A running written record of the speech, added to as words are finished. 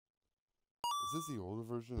Is this the older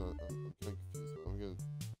version? I'm kind of confused, but I'm gonna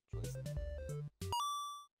try something.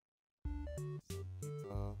 Some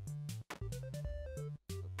pizza,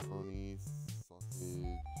 pepperoni,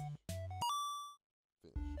 sausage,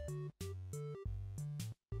 finished.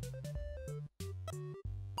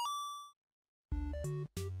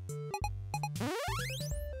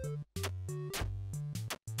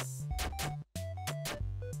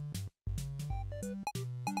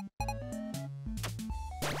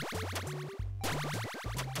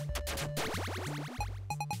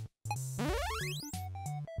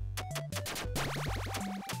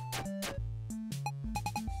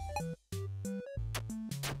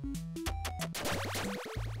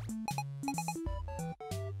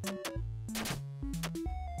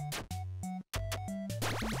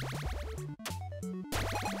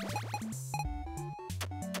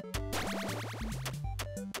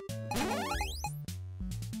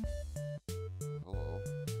 Hello.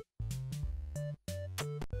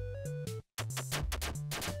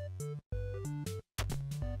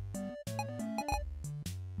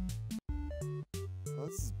 Oh,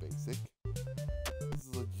 this is basic. This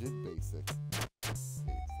is legit basic. Okay,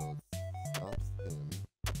 so it stops him.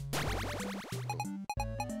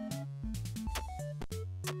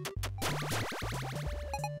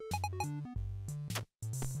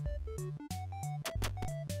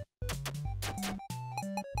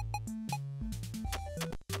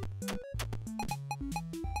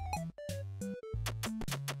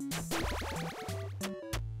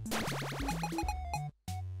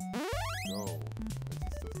 No, that's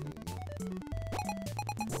just a thing.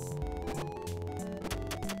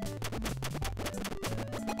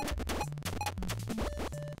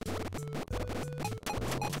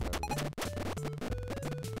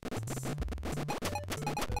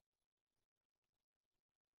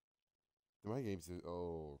 My game's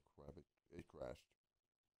oh crap! It crashed.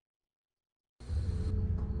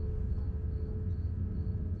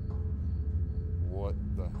 What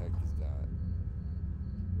the heck is that?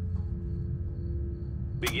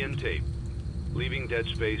 Begin tape. Leaving dead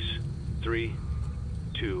space. 3,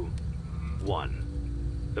 2,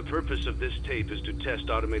 1. The purpose of this tape is to test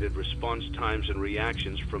automated response times and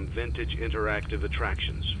reactions from vintage interactive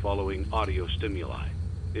attractions following audio stimuli.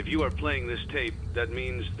 If you are playing this tape, that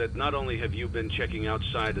means that not only have you been checking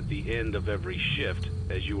outside at the end of every shift,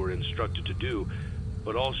 as you were instructed to do,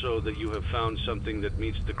 but also that you have found something that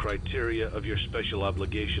meets the criteria of your special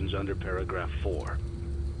obligations under paragraph 4.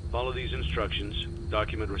 Follow these instructions,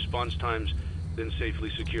 document response times, then safely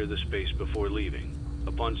secure the space before leaving.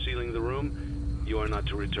 Upon sealing the room, you are not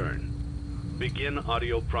to return. Begin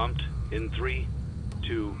audio prompt in 3,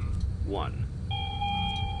 2, 1.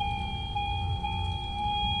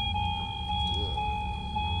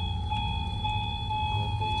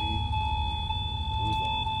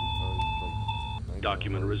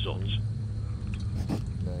 Document results.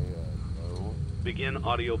 No. Begin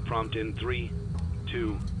audio prompt in 3,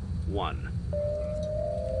 2, 1.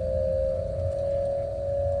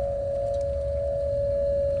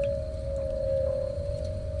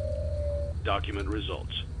 Document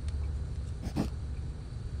results.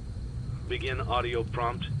 Begin audio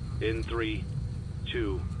prompt in 3,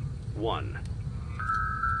 2, 1.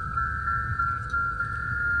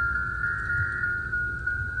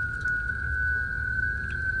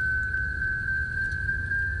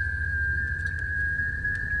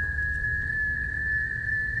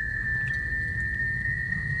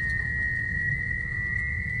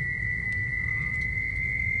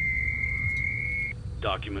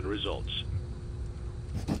 Document results.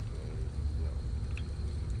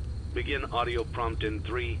 Begin audio prompt in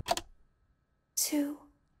 3, 2,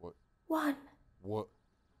 What? 1.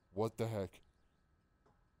 What the heck?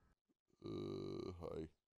 Hi.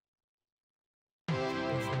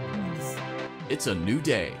 It's a new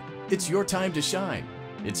day. It's your time to shine.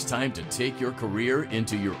 It's time to take your career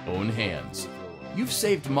into your own hands. You've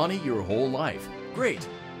saved money your whole life. Great.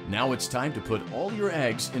 Now it's time to put all your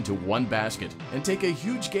eggs into one basket and take a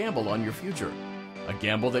huge gamble on your future. A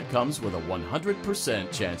gamble that comes with a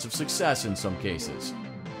 100% chance of success in some cases.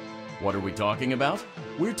 What are we talking about?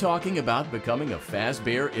 We're talking about becoming a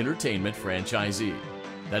Fazbear Entertainment franchisee.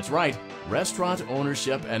 That's right, restaurant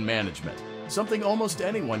ownership and management. Something almost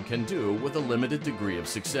anyone can do with a limited degree of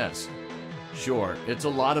success. Sure, it's a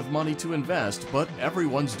lot of money to invest, but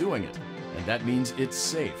everyone's doing it. And that means it's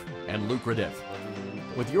safe and lucrative.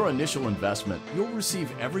 With your initial investment, you'll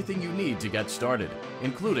receive everything you need to get started,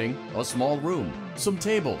 including a small room, some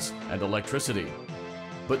tables, and electricity.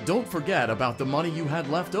 But don't forget about the money you had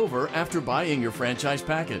left over after buying your franchise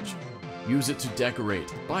package. Use it to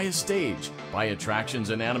decorate, buy a stage, buy attractions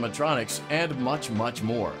and animatronics, and much, much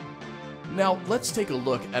more. Now, let's take a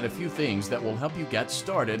look at a few things that will help you get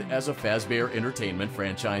started as a Fazbear Entertainment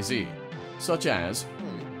franchisee, such as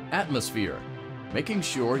atmosphere. Making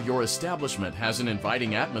sure your establishment has an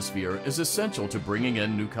inviting atmosphere is essential to bringing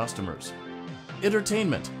in new customers.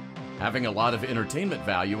 Entertainment. Having a lot of entertainment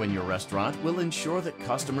value in your restaurant will ensure that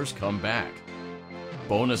customers come back.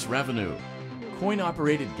 Bonus revenue.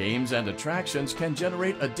 Coin-operated games and attractions can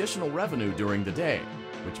generate additional revenue during the day,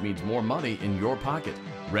 which means more money in your pocket,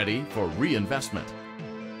 ready for reinvestment.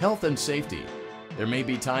 Health and safety. There may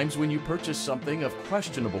be times when you purchase something of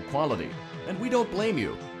questionable quality, and we don't blame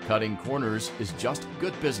you. Cutting corners is just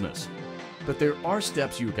good business. But there are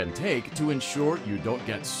steps you can take to ensure you don't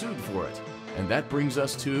get sued for it, and that brings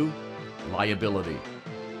us to liability.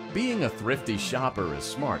 Being a thrifty shopper is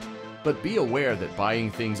smart, but be aware that buying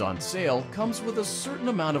things on sale comes with a certain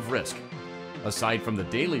amount of risk. Aside from the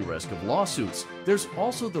daily risk of lawsuits, there's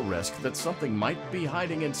also the risk that something might be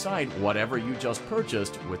hiding inside whatever you just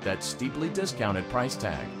purchased with that steeply discounted price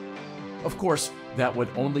tag. Of course, that would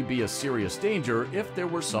only be a serious danger if there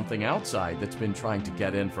were something outside that's been trying to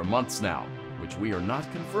get in for months now, which we are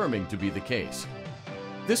not confirming to be the case.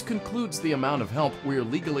 This concludes the amount of help we're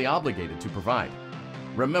legally obligated to provide.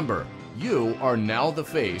 Remember, you are now the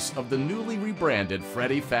face of the newly rebranded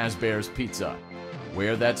Freddy Fazbear's Pizza.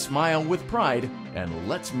 Wear that smile with pride, and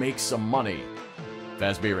let's make some money.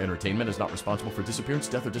 Fazbear Entertainment is not responsible for disappearance,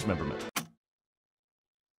 death, or dismemberment.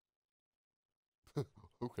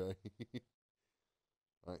 Okay.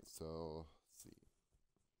 Alright, so, let's see.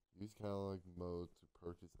 Use catalog mode to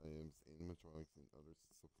purchase items, animatronics, and other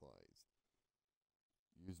supplies.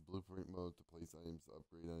 Use blueprint mode to place items,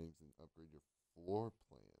 upgrade items, and upgrade your floor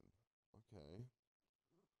plan. Okay.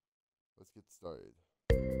 Let's get started.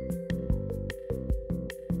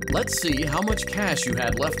 Let's see how much cash you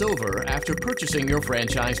had left over after purchasing your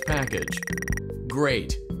franchise package.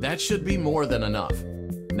 Great, that should be more than enough.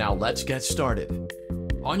 Now let's get started.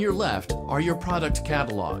 On your left are your product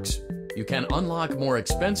catalogs. You can unlock more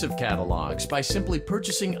expensive catalogs by simply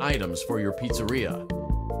purchasing items for your pizzeria.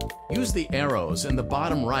 Use the arrows in the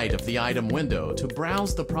bottom right of the item window to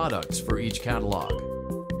browse the products for each catalog.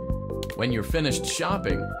 When you're finished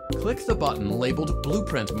shopping, click the button labeled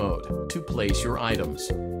Blueprint Mode to place your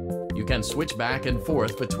items. You can switch back and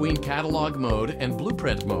forth between Catalog Mode and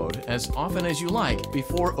Blueprint Mode as often as you like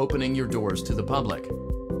before opening your doors to the public.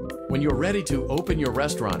 When you're ready to open your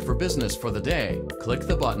restaurant for business for the day, click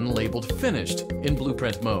the button labeled Finished in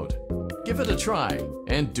Blueprint Mode. Give it a try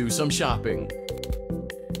and do some shopping.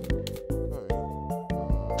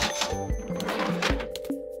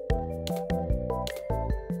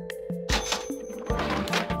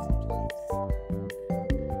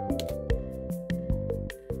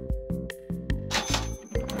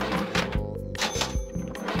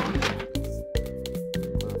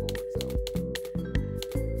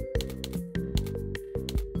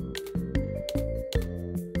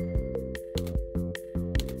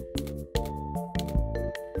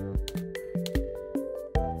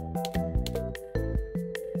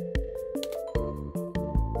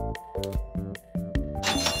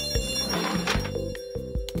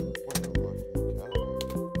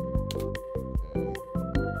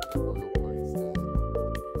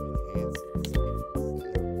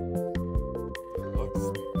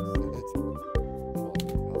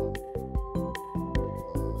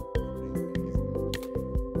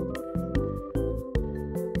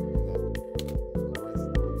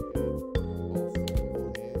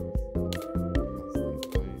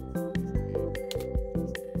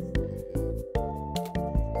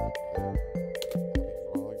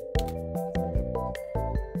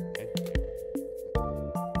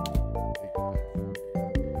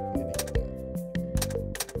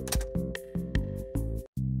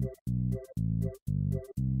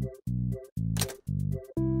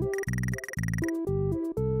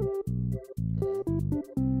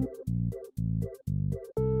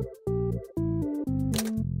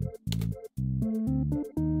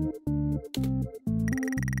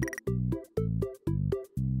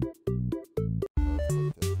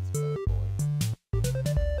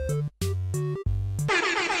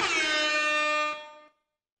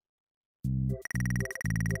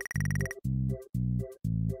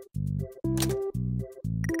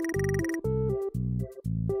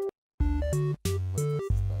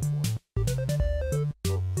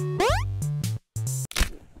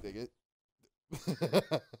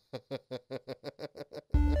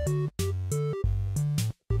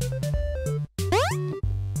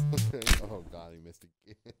 Oh god, he missed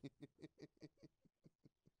again.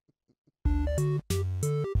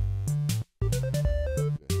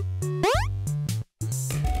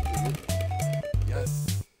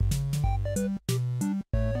 Yes.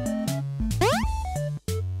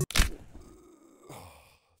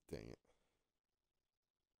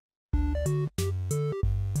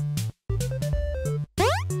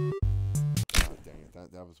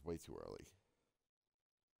 too early.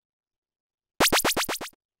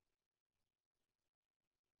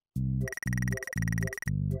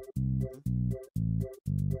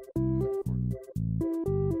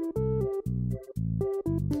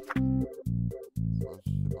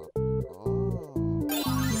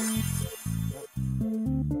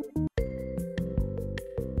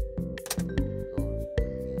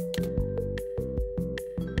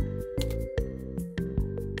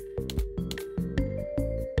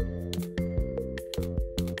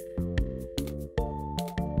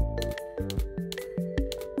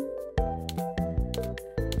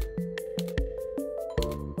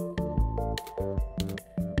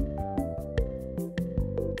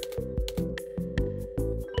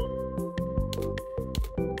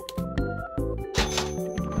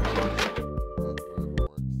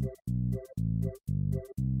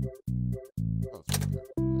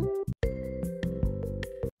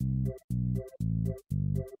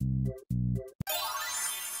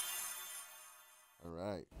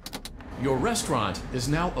 Your restaurant is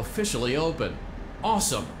now officially open.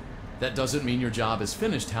 Awesome! That doesn't mean your job is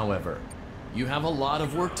finished, however. You have a lot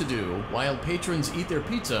of work to do while patrons eat their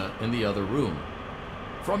pizza in the other room.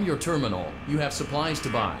 From your terminal, you have supplies to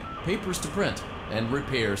buy, papers to print, and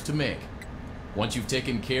repairs to make. Once you've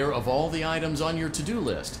taken care of all the items on your to-do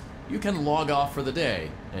list, you can log off for the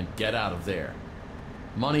day and get out of there.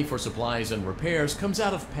 Money for supplies and repairs comes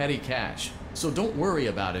out of petty cash, so don't worry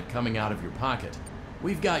about it coming out of your pocket.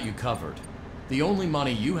 We've got you covered. The only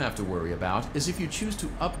money you have to worry about is if you choose to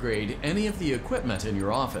upgrade any of the equipment in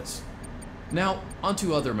your office. Now,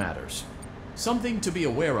 onto other matters. Something to be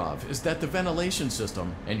aware of is that the ventilation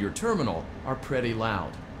system and your terminal are pretty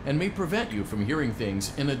loud and may prevent you from hearing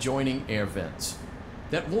things in adjoining air vents.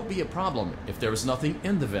 That won't be a problem if there is nothing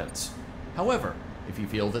in the vents. However, if you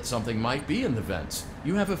feel that something might be in the vents,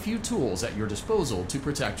 you have a few tools at your disposal to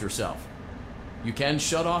protect yourself. You can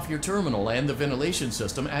shut off your terminal and the ventilation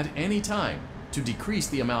system at any time to decrease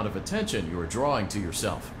the amount of attention you are drawing to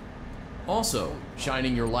yourself. Also,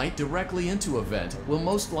 shining your light directly into a vent will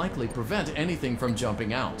most likely prevent anything from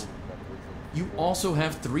jumping out. You also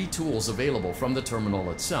have 3 tools available from the terminal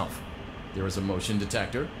itself. There is a motion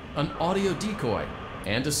detector, an audio decoy,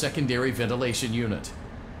 and a secondary ventilation unit.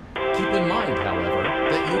 Keep in mind, however,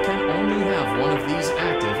 that you can only have one of these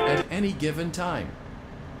active at any given time.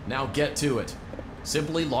 Now get to it.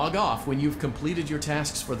 Simply log off when you've completed your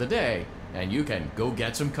tasks for the day, and you can go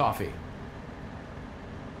get some coffee.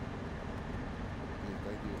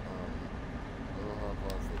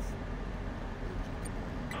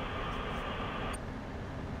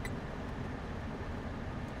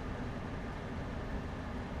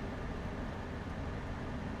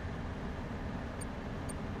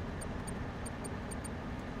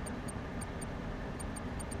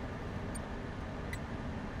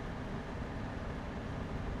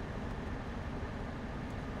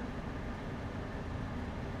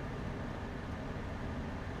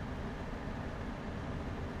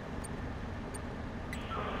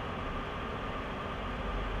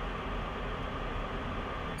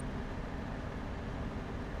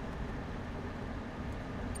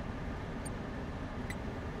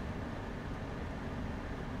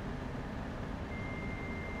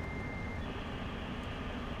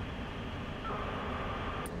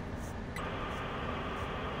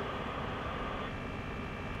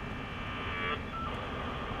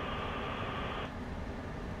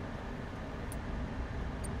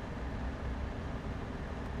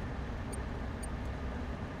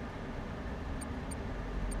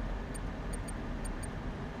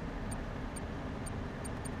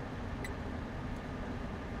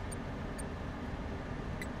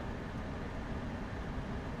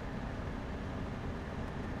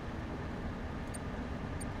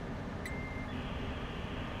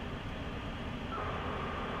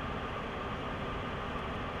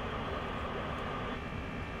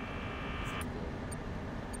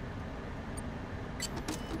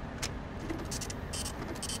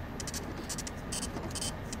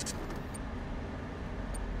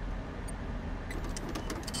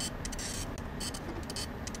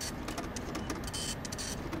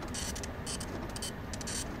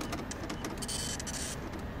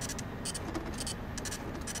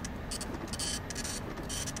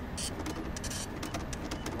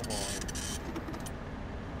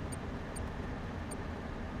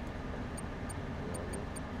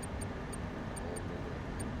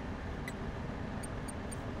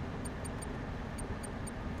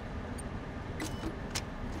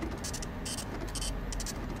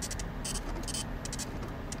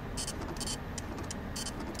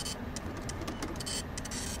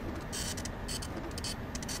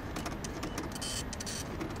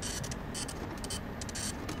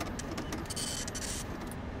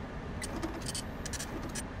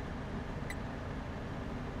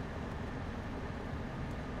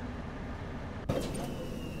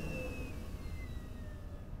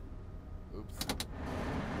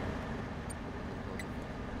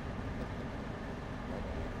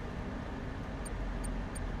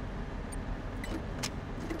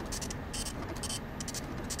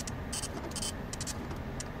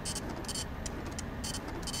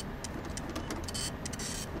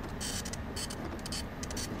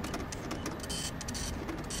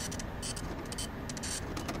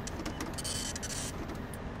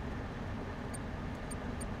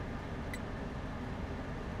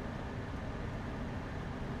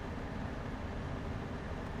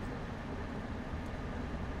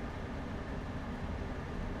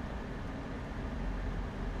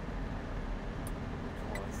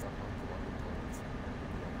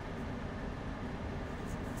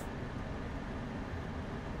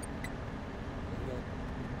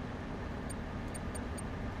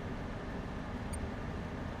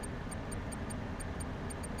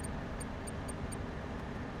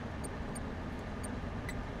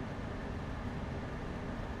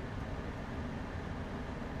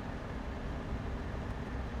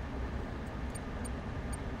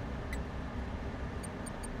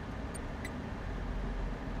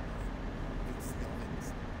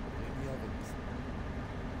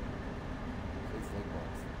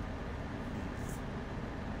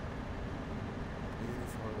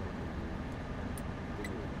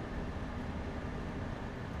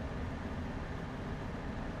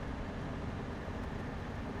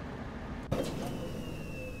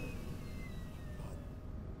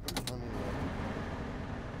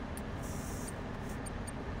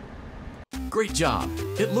 Great job.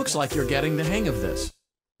 It looks like you're getting the hang of this.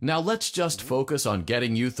 Now let's just focus on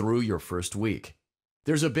getting you through your first week.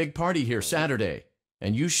 There's a big party here Saturday,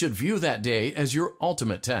 and you should view that day as your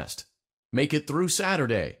ultimate test. Make it through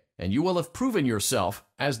Saturday, and you will have proven yourself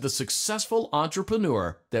as the successful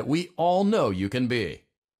entrepreneur that we all know you can be.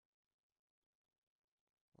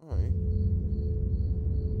 Alright.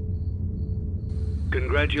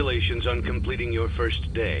 Congratulations on completing your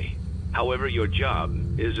first day. However, your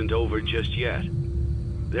job isn't over just yet.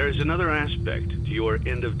 There is another aspect to your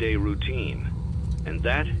end-of-day routine, and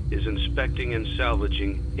that is inspecting and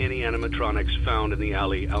salvaging any animatronics found in the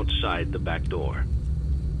alley outside the back door.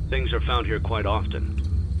 Things are found here quite often,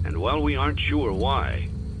 and while we aren't sure why,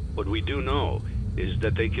 what we do know is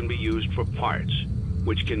that they can be used for parts,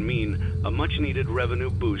 which can mean a much-needed revenue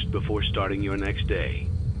boost before starting your next day.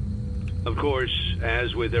 Of course,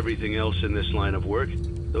 as with everything else in this line of work,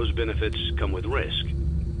 those benefits come with risk.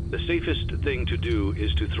 The safest thing to do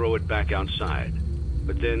is to throw it back outside,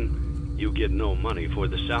 but then you get no money for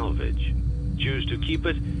the salvage. Choose to keep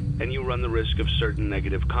it, and you run the risk of certain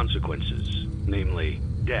negative consequences, namely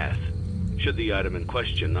death, should the item in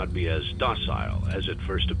question not be as docile as it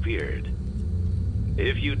first appeared.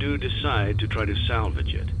 If you do decide to try to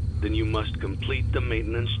salvage it, then you must complete the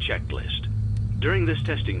maintenance checklist. During this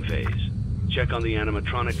testing phase, check on the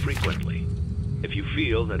animatronic frequently. If you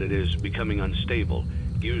feel that it is becoming unstable,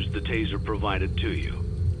 use the taser provided to you.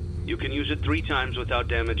 You can use it 3 times without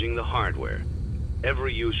damaging the hardware.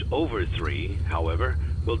 Every use over 3, however,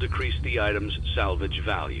 will decrease the item's salvage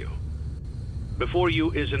value. Before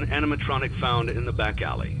you is an animatronic found in the back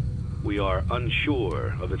alley. We are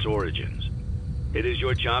unsure of its origins. It is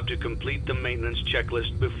your job to complete the maintenance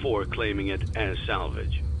checklist before claiming it as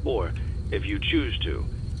salvage. Or, if you choose to,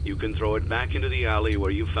 you can throw it back into the alley where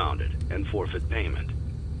you found it and forfeit payment.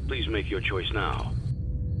 Please make your choice now.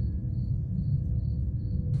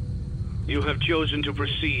 You have chosen to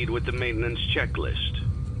proceed with the maintenance checklist.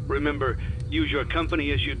 Remember, use your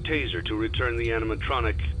company-issued taser to return the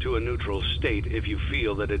animatronic to a neutral state if you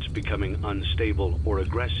feel that it's becoming unstable or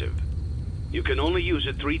aggressive. You can only use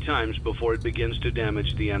it 3 times before it begins to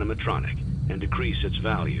damage the animatronic and decrease its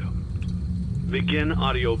value. Begin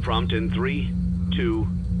audio prompt in 3, 2,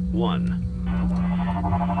 1.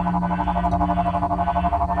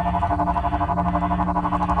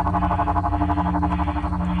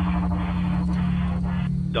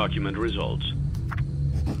 Document results.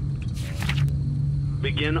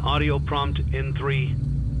 Begin audio prompt in 3,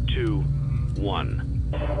 2, 1.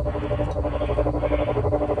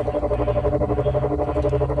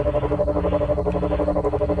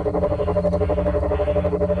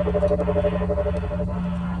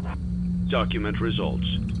 Document results.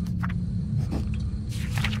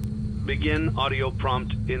 Begin audio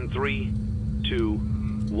prompt in 3, 2,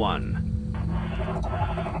 1.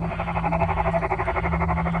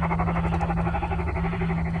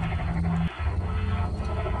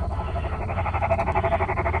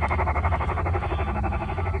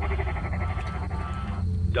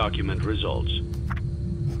 Document results.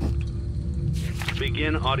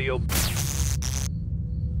 Begin audio.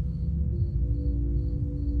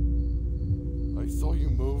 I saw you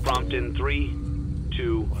move. Prompt in 3,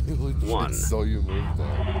 2, 1. I saw you move there.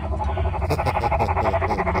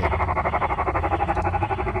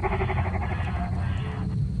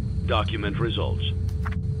 Document results.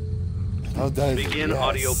 How does it? Begin Yes.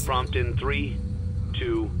 audio prompt in 3,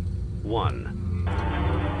 2, 1.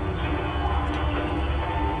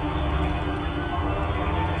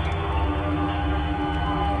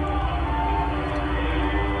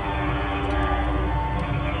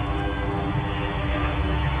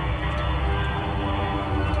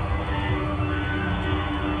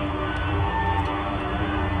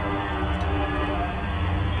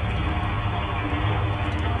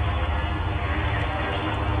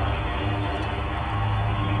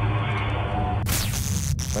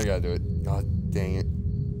 I gotta do it. God dang it.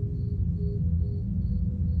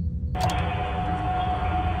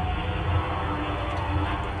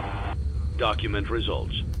 Document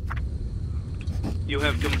results. You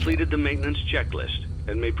have completed the maintenance checklist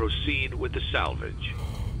and may proceed with the salvage.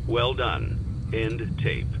 Well done. End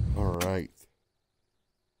tape. Alright.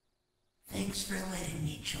 Thanks for letting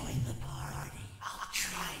me join the party. I'll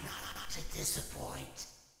try not to disappoint.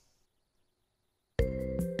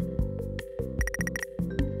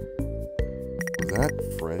 Was that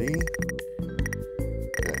Freddy?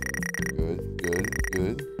 Okay.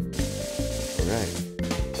 Good. Alright.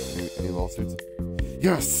 Any lawsuits?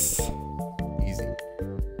 Yes! Easy.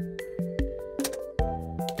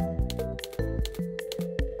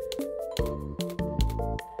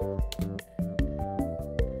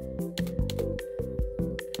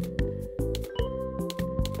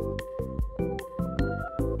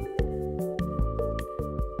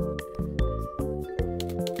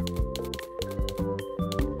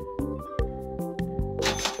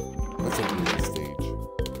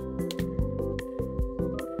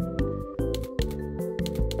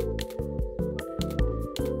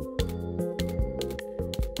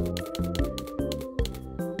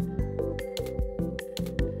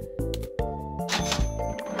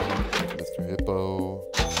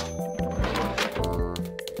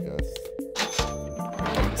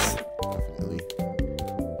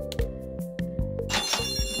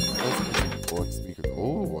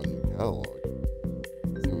 Oh, a new catalog.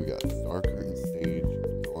 Let's see what we got. Star Curtain Stage,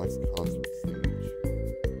 Deluxe Concert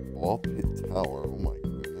Stage, Ball Pit Tower. Oh my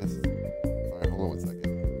goodness. Alright, hold on one second.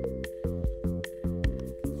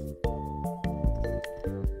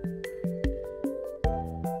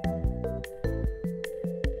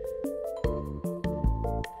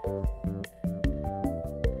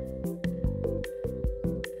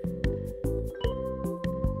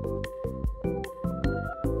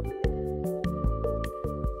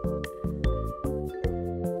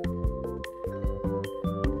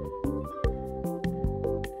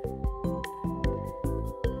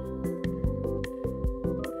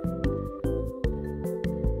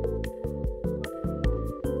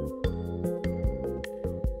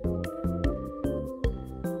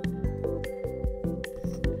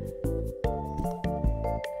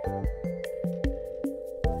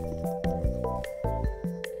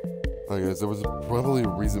 Alright guys, there was probably a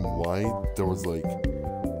reason why there was like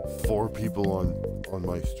 4 people on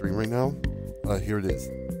my stream right now. Here it is.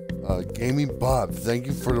 Gaming Bob, thank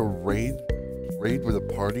you for the raid with a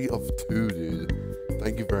party of 2, dude.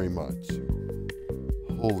 Thank you very much.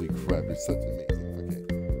 Holy crap, it's such amazing.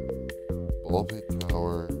 Okay. Ball Pit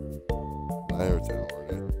Tower, Ladder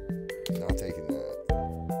Tower. Not taking that.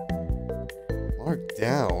 Mark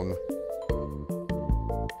down.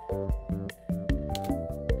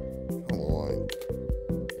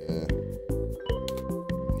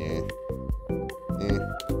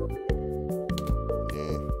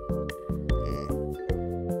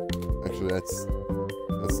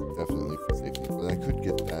 That's definitely for safety, but I could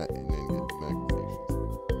get that and then get the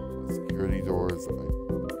magnifications. Security doors, I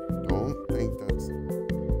don't think that's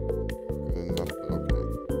good enough, but okay.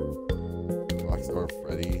 Rockstar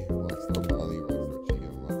Freddy, Rockstar Bonnie, Rockstar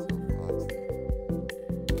Chicken, Rockstar Foxy.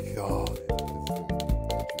 God, this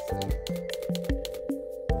is going to be interesting.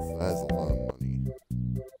 So that is a lot of money.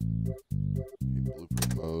 Okay,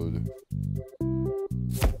 blueprint mode.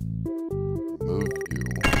 Move view.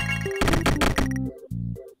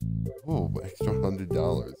 Oh, extra $100.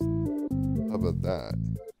 How about that?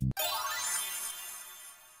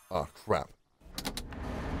 Ah, crap.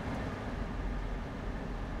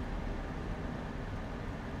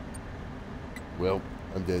 Well,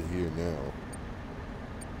 I'm dead here now.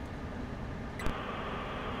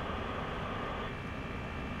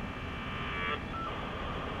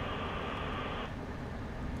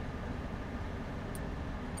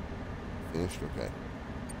 Finished? Okay.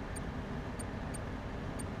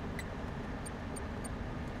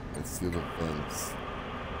 Let's seal the vents.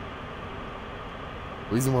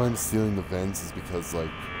 The reason why I'm sealing the vents is because,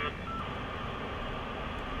 like,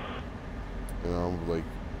 you know, like,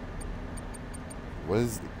 what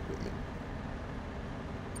is the equipment?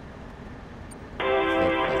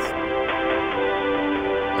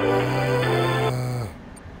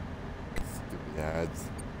 Stupid ads.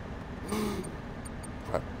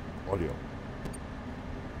 Crap. Audio.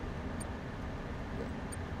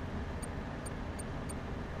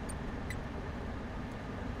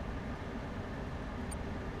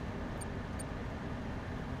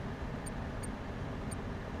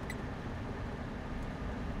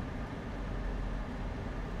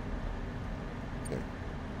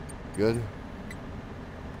 Good?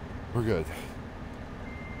 We're good.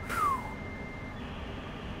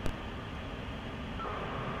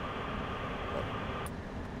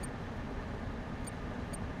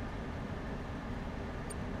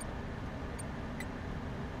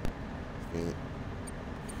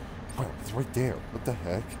 Wow, it's right there. What the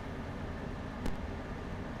heck?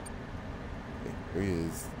 Okay, there he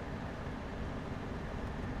is.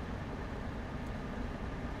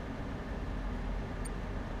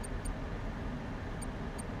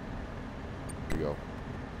 Go.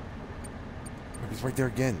 He's right there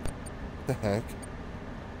again. What the heck?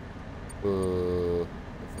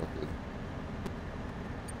 That's not good.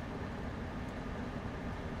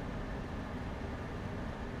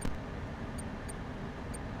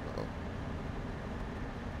 Uh-oh.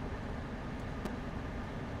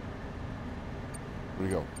 Where'd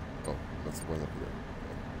he go? Oh, that's the one up here.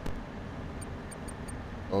 Okay.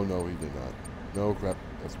 Oh no, he did not. No, crap.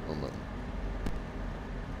 That's the wrong button.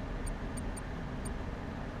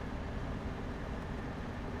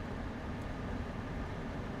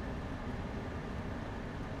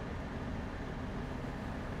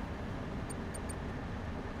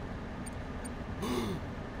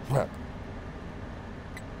 Crap.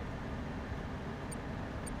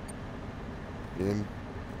 Get him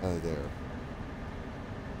out of there.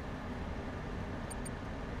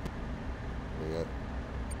 We got.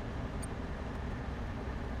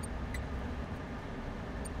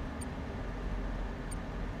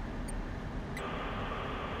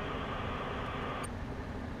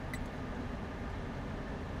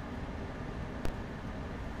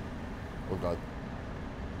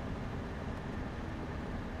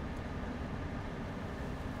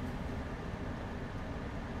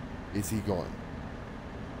 Is he gone?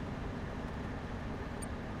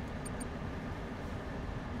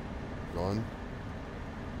 Gone?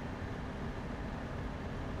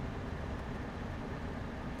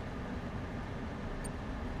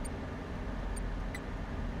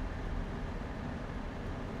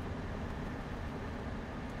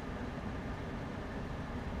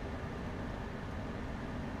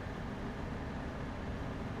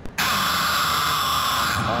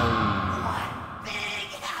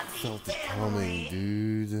 Felt it coming,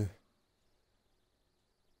 dude.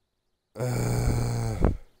 I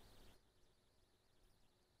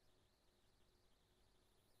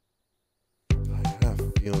have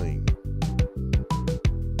a feeling.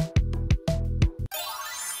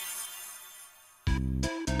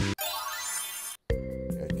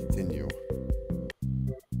 Yeah, continue.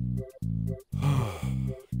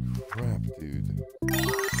 Crap, dude.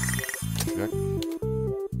 Check.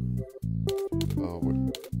 Oh, what?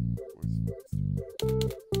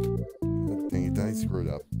 God dang it, I screwed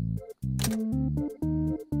up.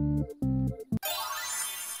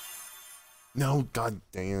 No, god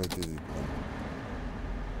dang it, I did it again.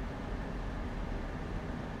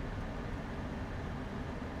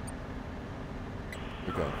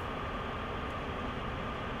 Okay.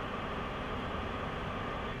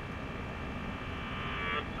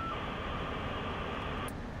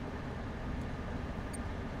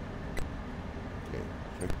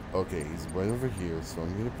 Okay, he's right over here, so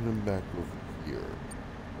I'm gonna put him back over here.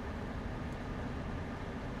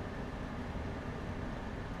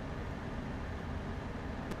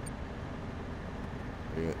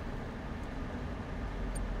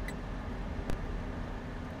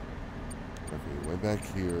 Okay, way back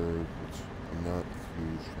here, which I'm not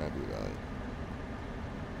too happy about it.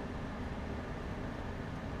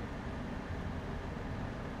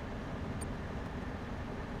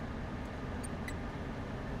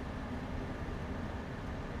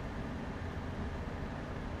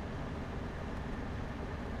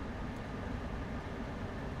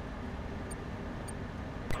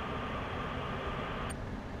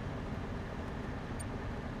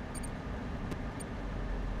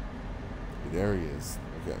 There he is.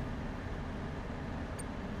 Okay.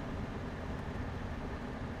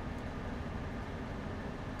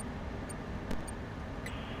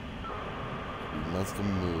 We must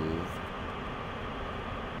move.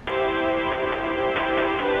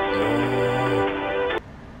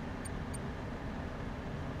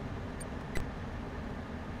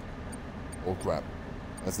 Oh crap.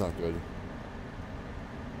 That's not good.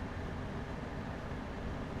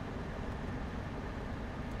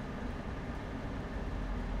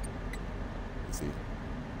 See.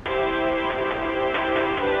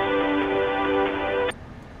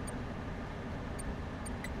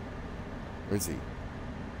 Where is he?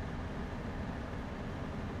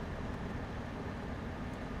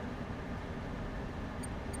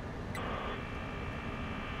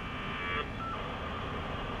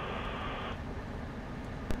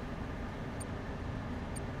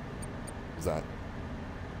 Who's that?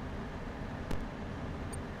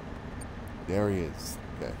 There he is.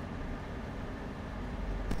 Okay.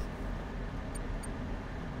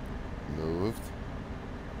 Moved.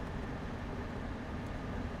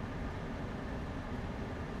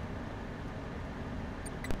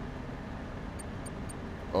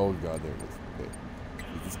 Oh god, there it is. Okay.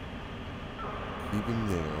 We just keep him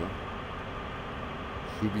there.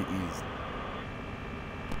 Should be easy.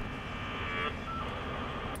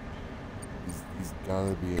 He's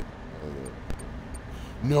gotta be.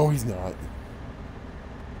 No, he's not.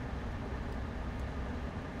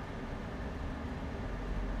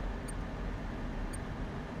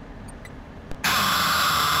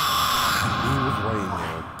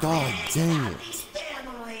 God dang it.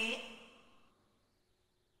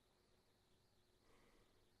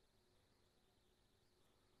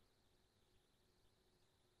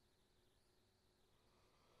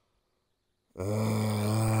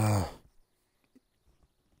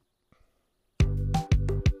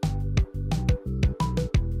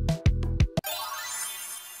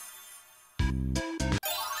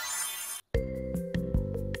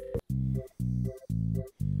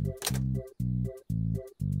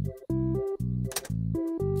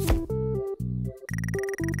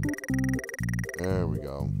 There we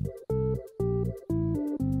go.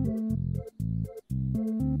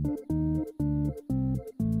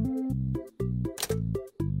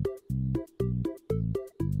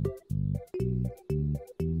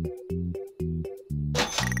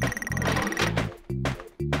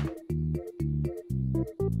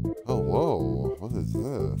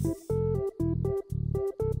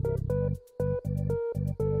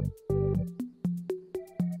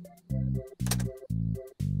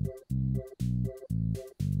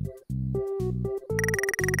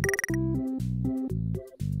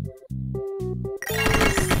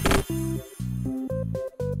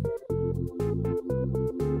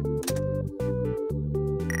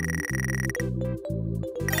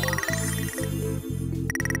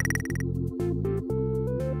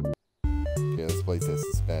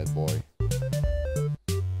 bad boy.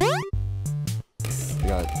 I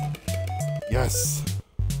got it. Yes!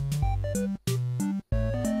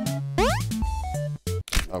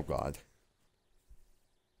 Oh god.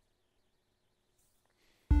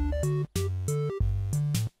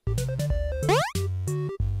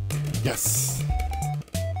 Yes!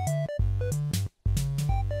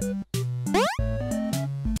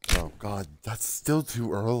 Oh god, that's still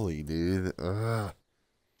too early, dude. Ugh.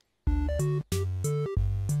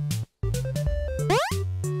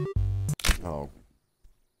 Oh.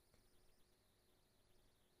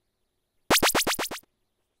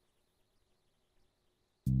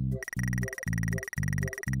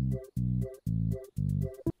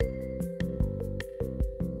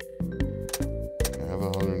 I have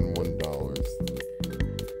 $101.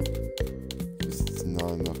 This is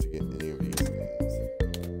not enough to get any of these things.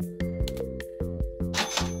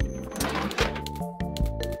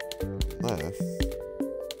 Unless...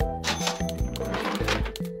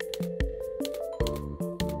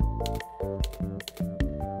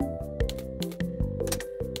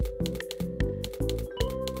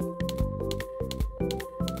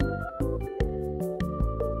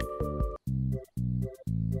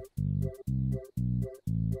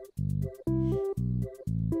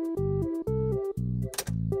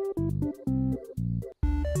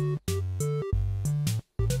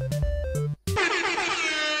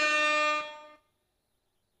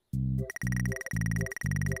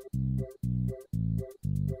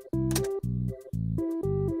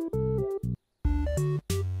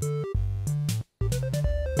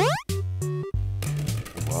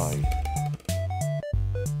 Why?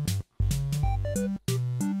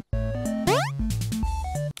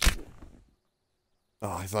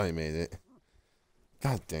 Oh, I thought I made it.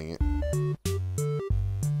 God dang it.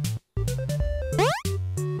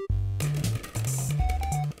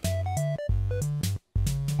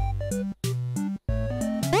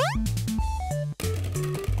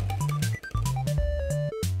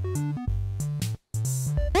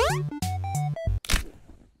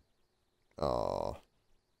 Oh.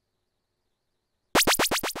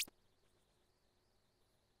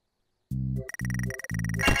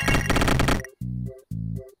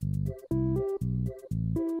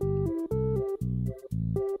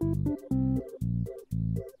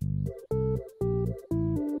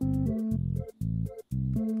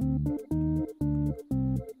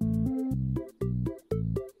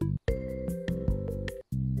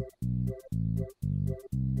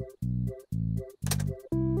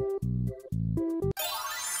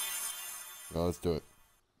 Well, let's do it.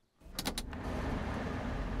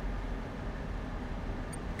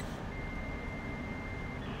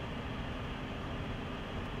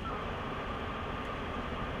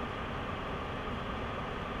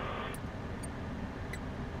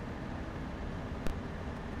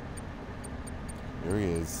 There he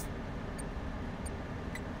is.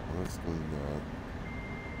 Let's do that.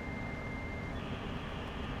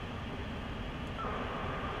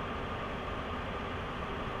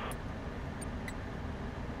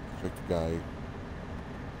 Check the guy.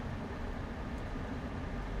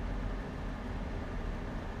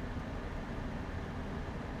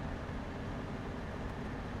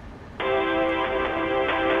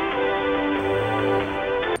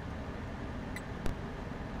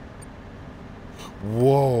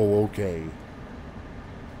 Whoa, okay.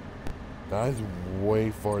 That is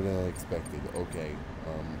way farther than I expected. Okay,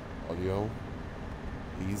 audio,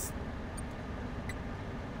 please.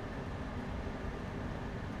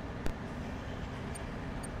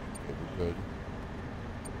 Okay, we're good.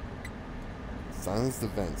 Silence the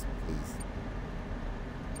vents, please.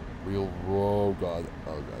 Oh god,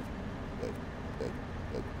 oh god. Dead, dead,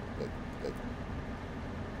 dead, dead, dead.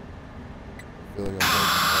 I feel like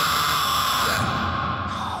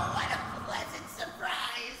Oh, what a pleasant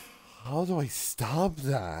surprise! how do I stop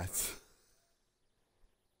that?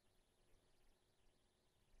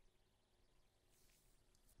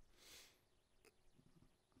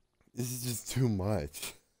 This is just too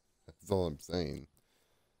much. That's all I'm saying.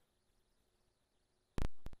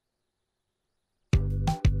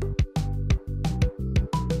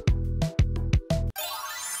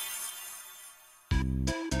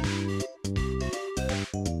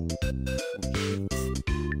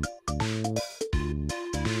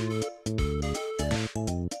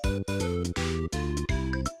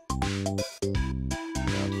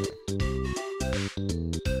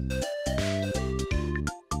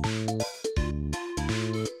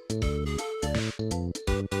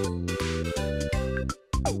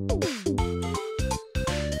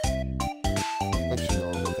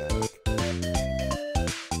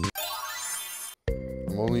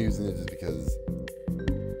 I'm only using it just because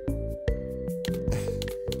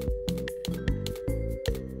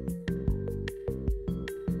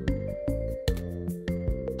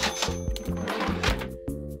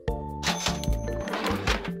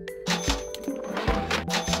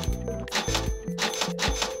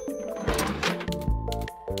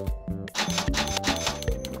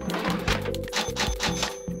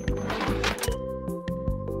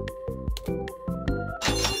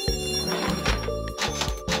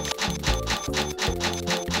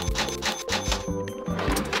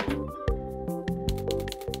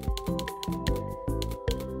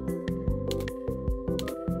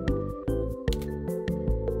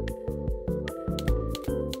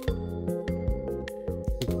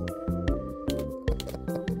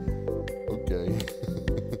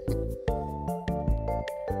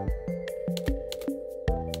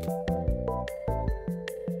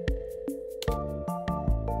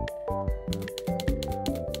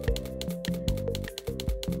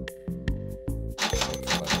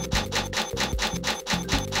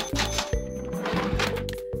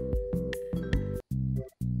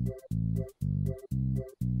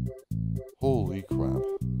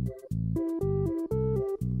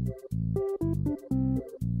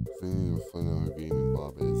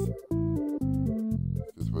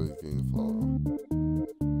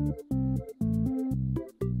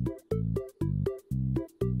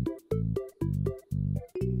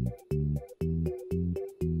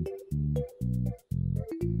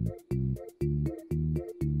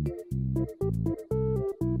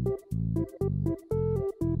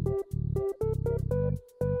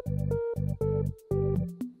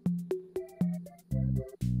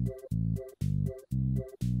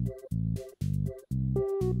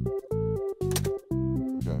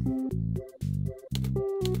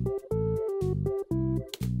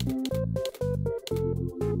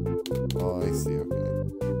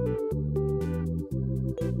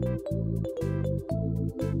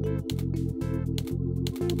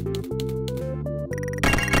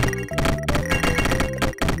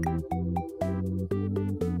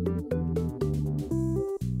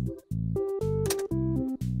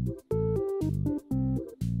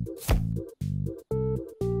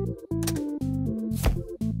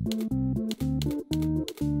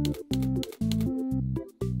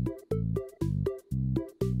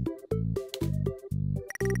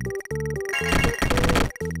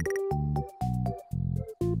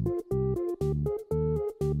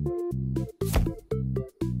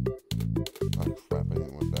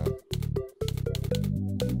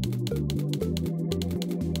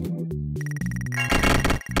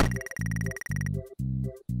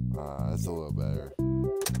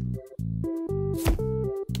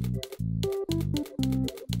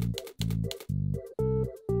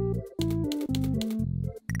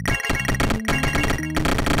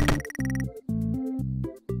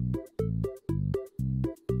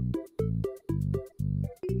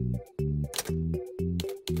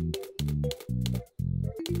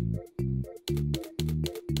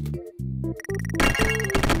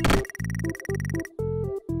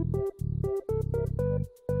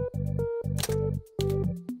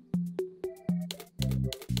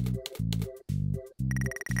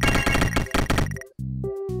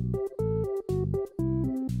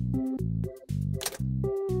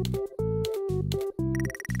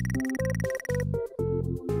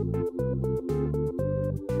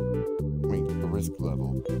risk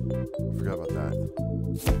level. I forgot about that.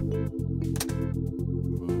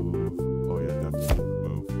 Move. Oh yeah, definitely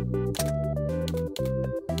move.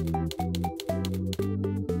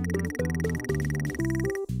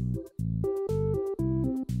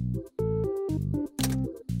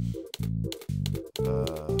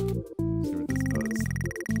 See what this does.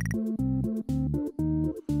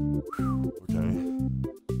 Okay.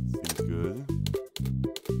 Seems good.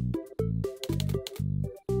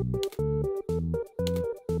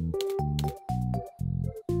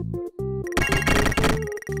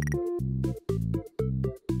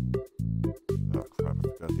 Oh crap, I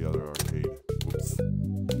forgot the other arcade. Whoops.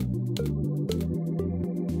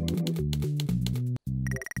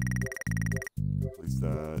 Place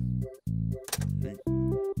that. Okay.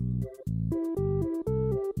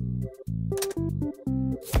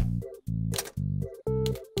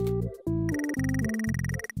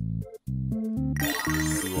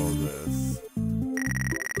 Do all this.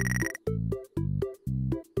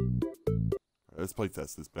 Alright, let's play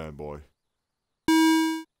test this bad boy.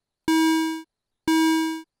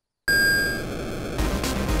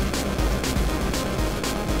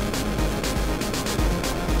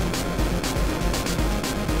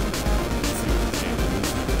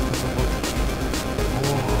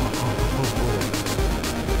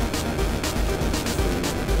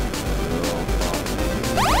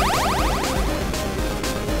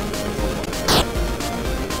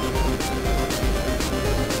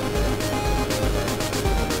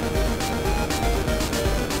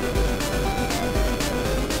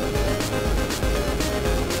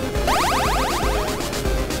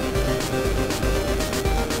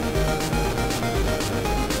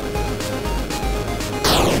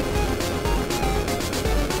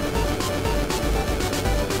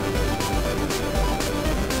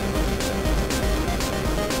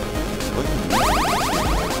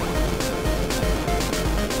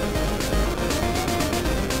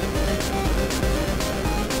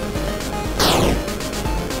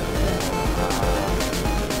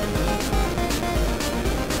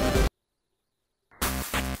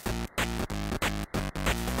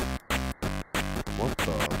 What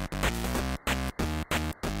the?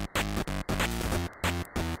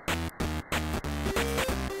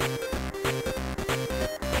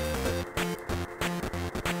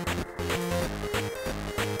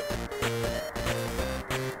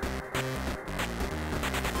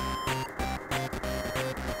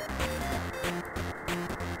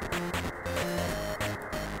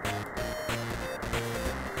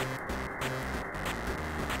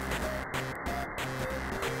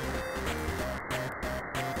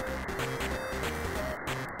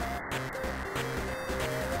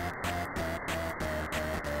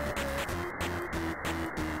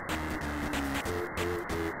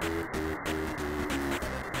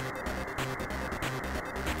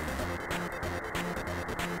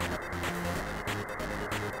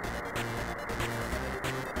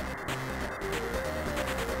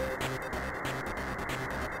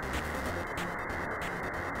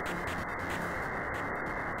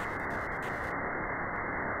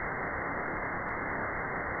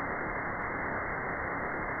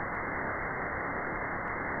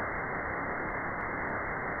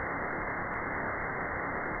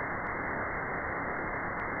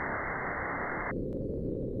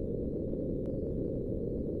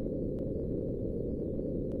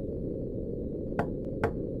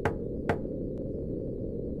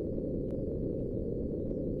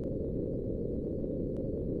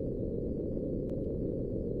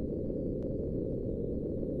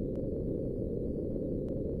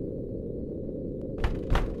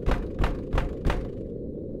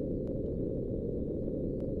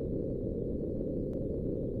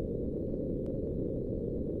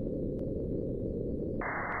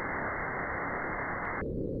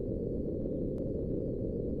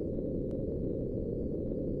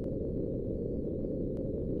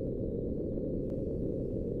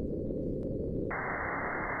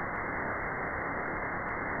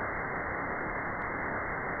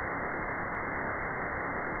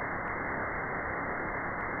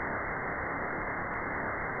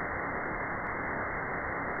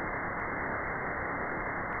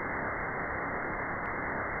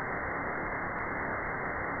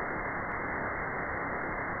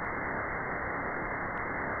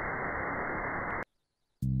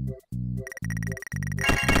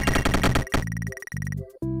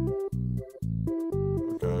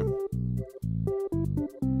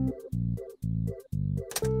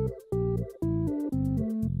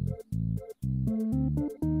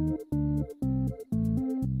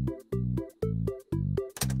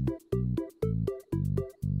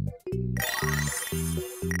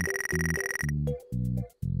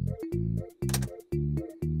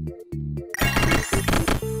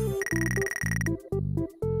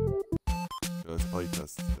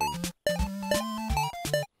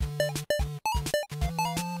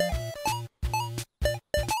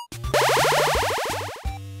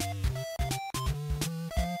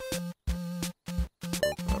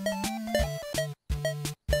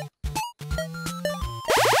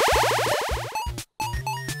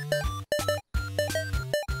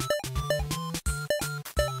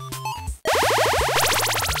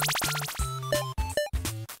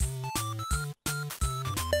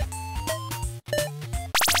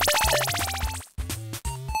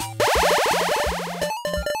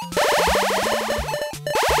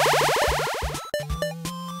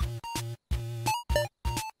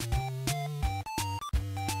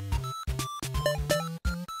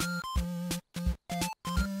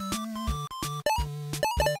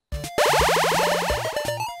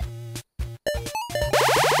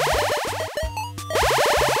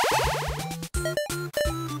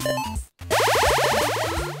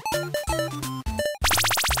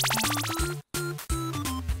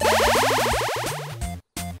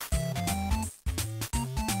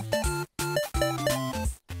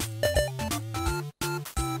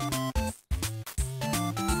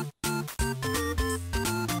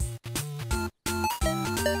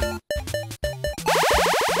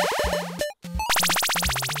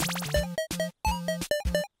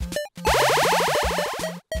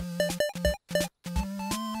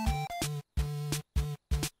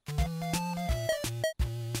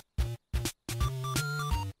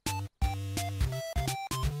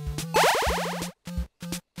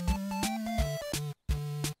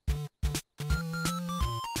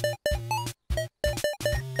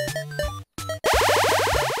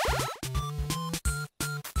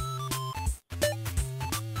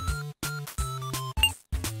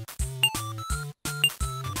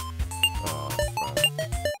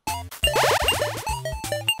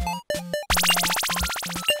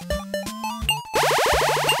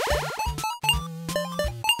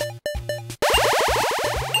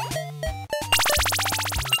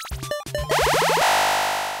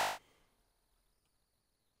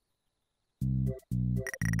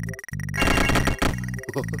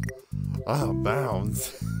 Out of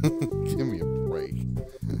bounds. Give me a break.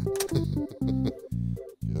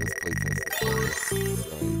 Yeah, let's play test it. Right,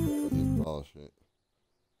 I didn't polish it.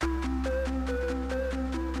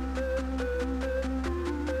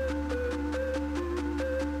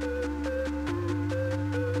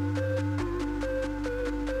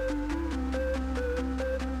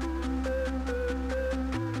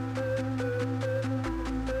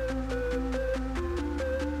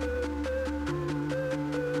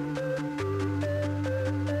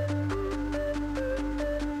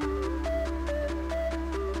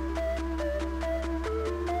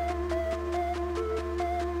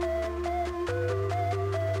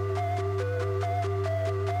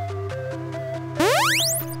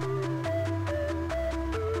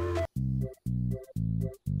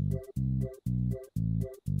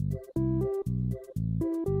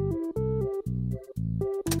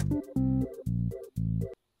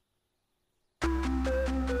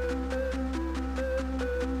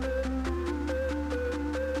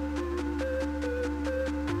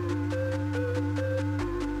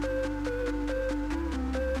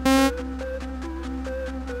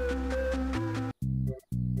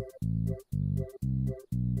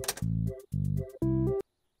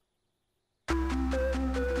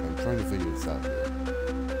 I'm trying to figure this out here.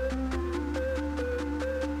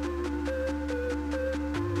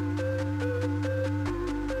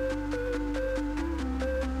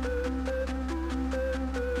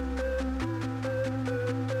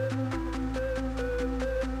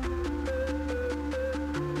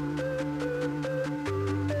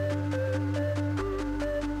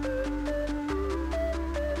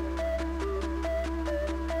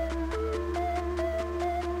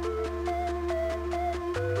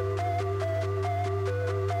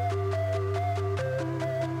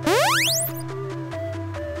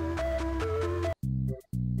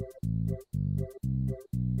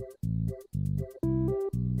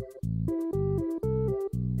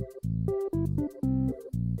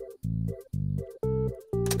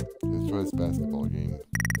 Let's try this basketball game.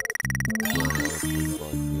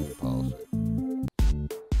 Polish it.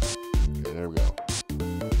 Okay, there we go.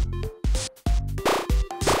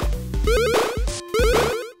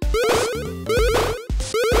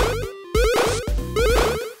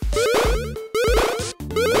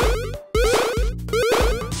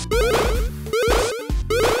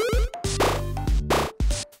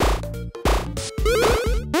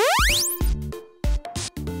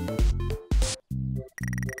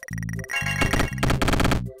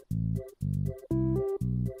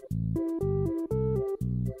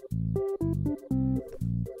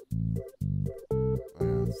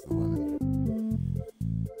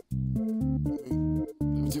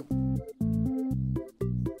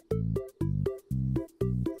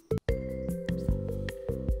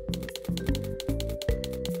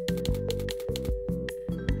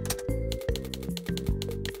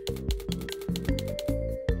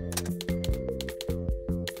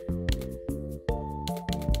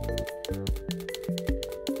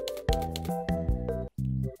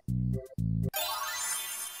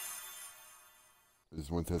 I just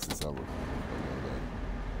want to test this out real quick.